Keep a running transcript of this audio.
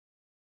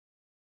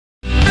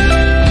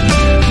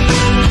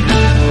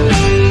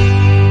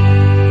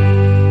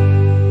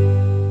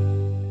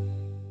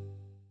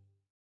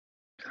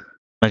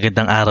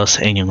Magandang araw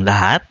sa inyong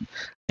lahat.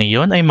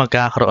 Ngayon ay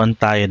magkakaroon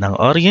tayo ng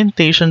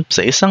orientation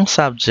sa isang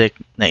subject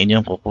na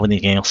inyong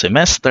kukunin ngayong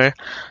semester,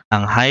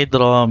 ang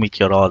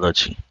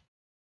Hydrometeorology.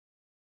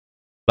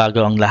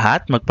 Bago ang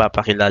lahat,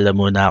 magpapakilala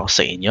muna ako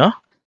sa inyo.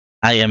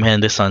 I am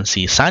Henderson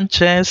C.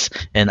 Sanchez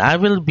and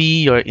I will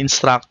be your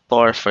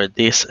instructor for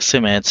this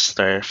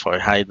semester for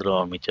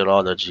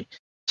Hydrometeorology.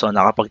 So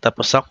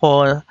nakapagtapos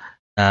ako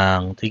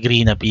ng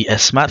degree na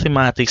BS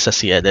Mathematics sa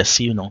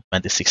CLSU noong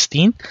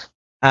 2016.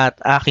 At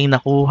aking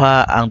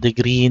nakuha ang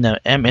degree na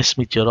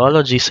MS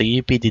Meteorology sa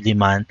UP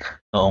Diliman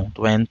noong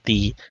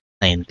 2019.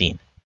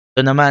 Ito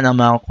naman ang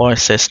mga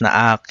courses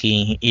na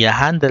aking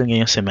i-handle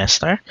ngayong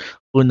semester.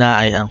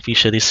 Una ay ang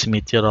Fisheries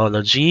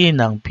Meteorology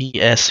ng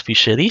BS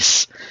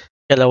Fisheries.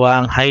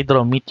 Ikalawa ang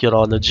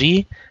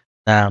Hydrometeorology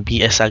ng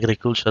BS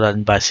Agricultural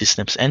and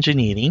Biosystems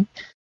Engineering.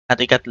 At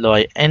ikatlo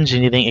ay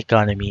Engineering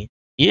Economy,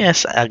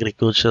 BS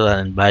Agricultural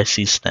and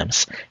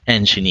Biosystems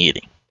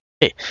Engineering.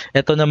 Okay.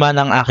 Ito naman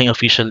ang aking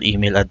official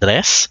email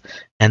address,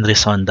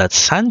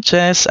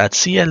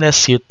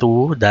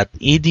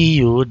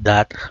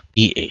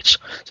 henderson.sanchez@clsu2.edu.ph.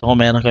 So kung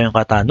meron kayong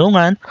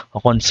katanungan o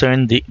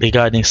concern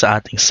regarding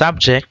sa ating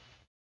subject,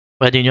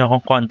 pwede nyo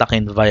akong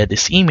kontakin via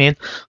this email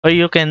or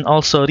you can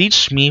also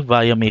reach me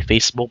via my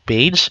Facebook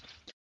page,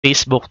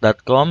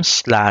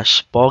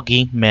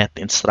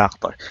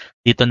 facebook.com/pogingmethinstructor.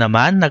 Dito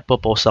naman,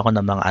 nagpo-post ako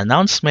ng mga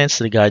announcements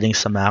regarding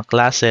sa mga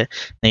klase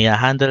na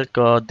i-handle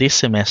ko this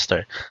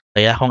semester.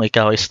 Kaya kung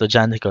ikaw ay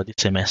estudyante ko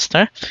this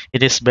semester,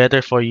 it is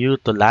better for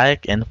you to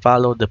like and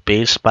follow the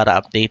page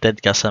para updated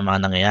ka sa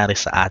mga nangyayari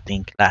sa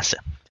ating klase.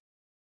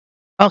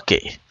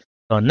 Okay,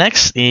 so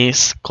next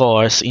is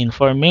course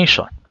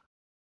information.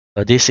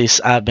 So this is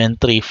ABEN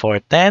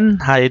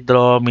 3410,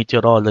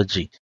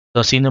 Hydrometeorology.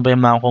 So sino ba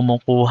yung mga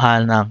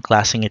kumukuha ng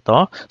klaseng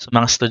ito? So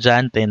mga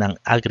estudyante ng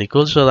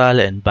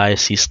Agricultural and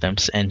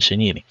Biosystems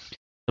Engineering.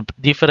 So,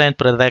 different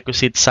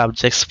prerequisite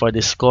subjects for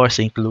this course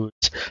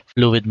includes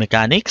Fluid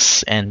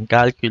Mechanics and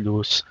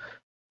Calculus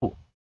 2.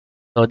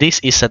 So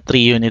this is a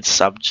 3-unit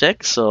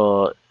subject.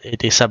 So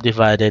it is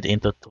subdivided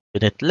into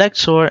 2-unit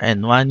lecture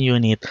and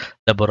 1-unit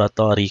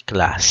laboratory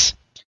class.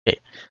 Okay.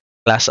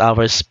 Class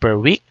hours per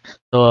week.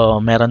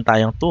 So meron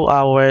tayong 2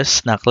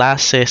 hours na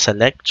klase sa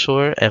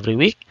lecture every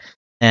week.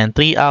 And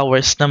 3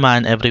 hours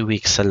naman every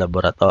week sa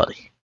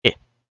laboratory. Okay.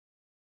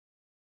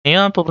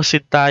 Ngayon,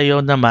 puproceed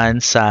tayo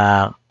naman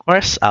sa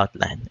course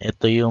outline.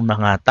 Ito yung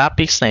mga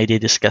topics na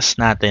i-discuss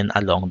natin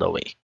along the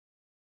way.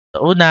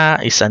 The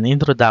una is an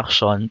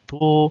introduction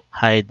to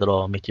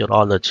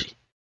hydrometeorology.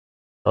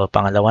 So,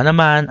 pangalawa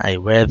naman ay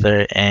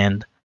weather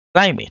and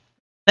climate.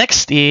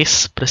 Next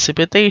is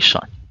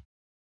precipitation,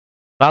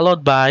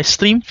 followed by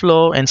stream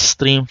flow and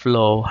stream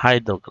flow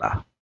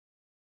hydrograph.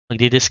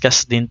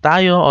 Magdi-discuss din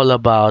tayo all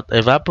about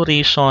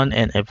evaporation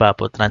and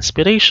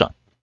evapotranspiration.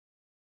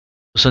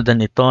 Susundan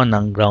ito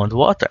ng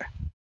groundwater.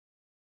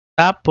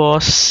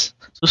 Tapos,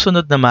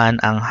 susunod naman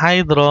ang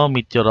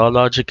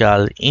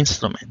hydrometeorological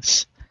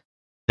instruments.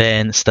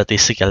 Then,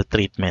 statistical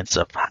treatments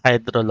of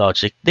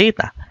hydrologic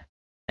data.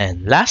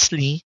 And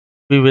lastly,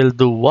 we will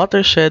do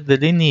watershed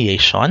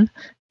delineation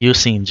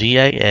using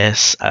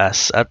GIS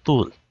as a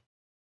tool.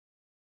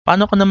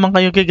 Paano ko naman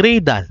kayo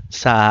gigradean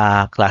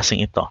sa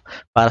klaseng ito?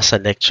 Para sa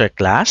lecture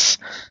class,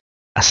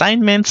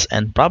 assignments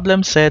and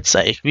problem sets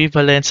ay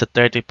equivalent sa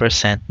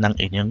 30% ng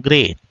inyong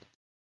grade.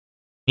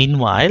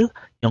 Meanwhile,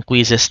 yung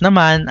quizzes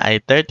naman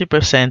ay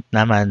 30%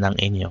 naman ng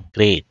inyong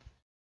grade.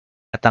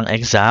 At ang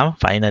exam,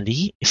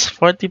 finally, is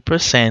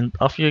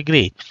 40% of your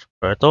grade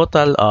for a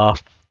total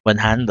of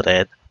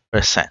 100%.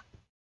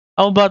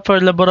 How about for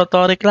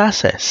laboratory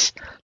classes?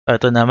 So,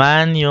 ito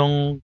naman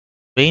yung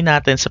way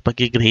natin sa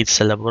pag-grade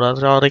sa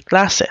laboratory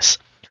classes.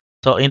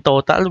 So in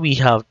total, we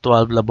have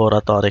 12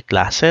 laboratory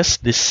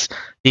classes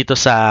dito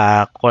sa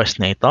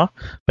course na ito.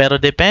 Pero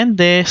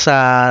depende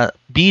sa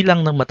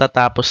bilang ng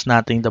matatapos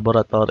nating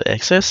laboratory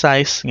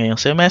exercise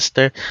ngayong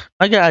semester,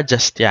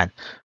 mag-a-adjust yan.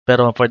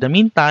 Pero for the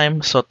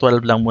meantime, so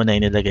 12 lang muna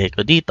inilagay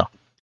ko dito.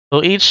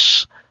 So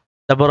each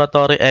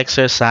laboratory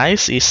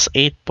exercise is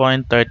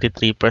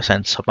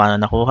 8.33%. So, paano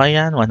nakuha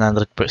yan?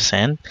 100%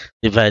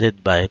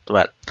 divided by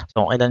 12.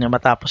 So, kung ilan yung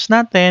matapos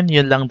natin,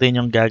 yun lang din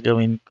yung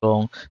gagawin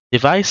kong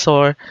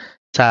divisor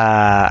sa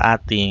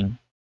ating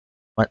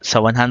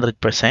sa 100%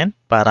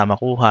 para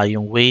makuha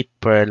yung weight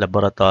per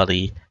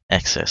laboratory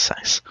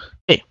exercise.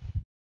 Okay.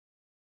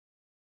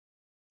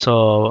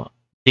 So,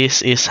 this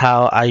is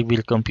how I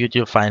will compute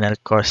your final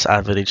course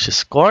average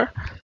score.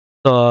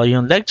 So,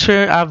 yung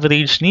lecture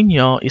average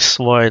ninyo is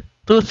worth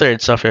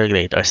 2/3 of your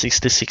grade or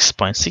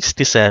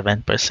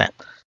 66.67%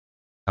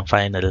 ng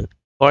final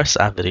course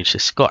average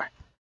score.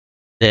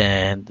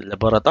 Then, the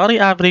laboratory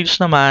average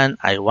naman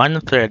ay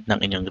 1/3 ng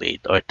inyong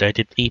grade or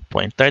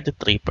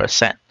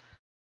 33.33%.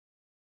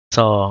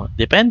 So,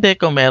 depende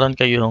kung meron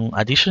kayong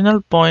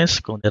additional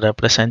points, kung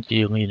i-represent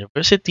yung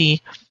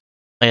university,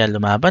 kaya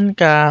lumaban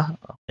ka,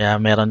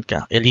 kaya meron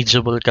ka,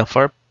 eligible ka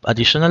for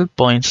additional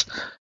points,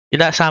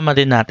 ilasama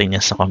din natin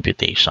yan sa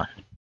computation.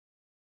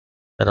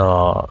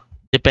 Pero,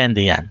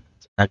 depende yan.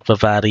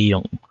 Nagpa-vary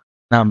yung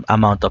na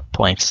amount of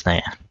points na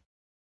yan.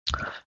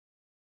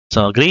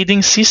 So,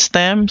 grading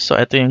system. So,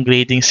 ito yung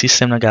grading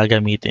system na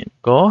gagamitin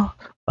ko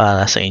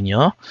para sa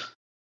inyo.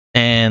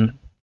 And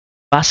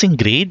passing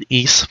grade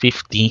is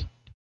 50%.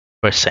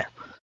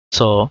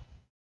 So,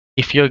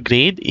 if your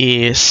grade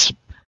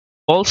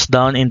falls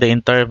down in the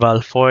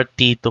interval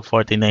 40 to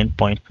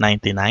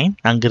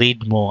 49.99, ang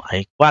grade mo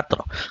ay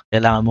 4.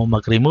 Kailangan mo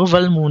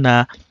mag-removal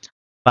muna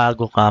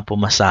bago ka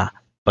pumasa.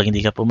 Pag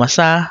hindi ka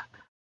pumasa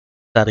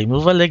sa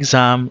removal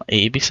exam,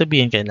 ay ibig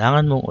sabihin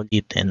kailangan mong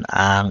ulitin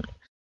ang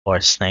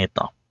course na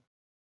ito.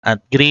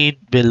 At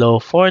grade below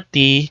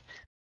 40,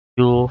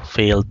 you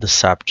failed the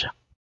subject.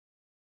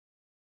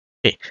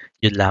 Okay,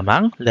 yun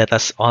lamang. Let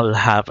us all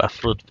have a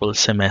fruitful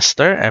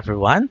semester,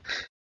 everyone.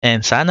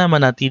 And sana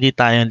manatili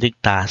tayong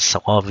ligtas sa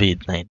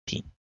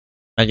COVID-19.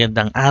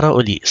 Magandang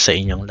araw uli sa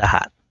inyong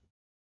lahat.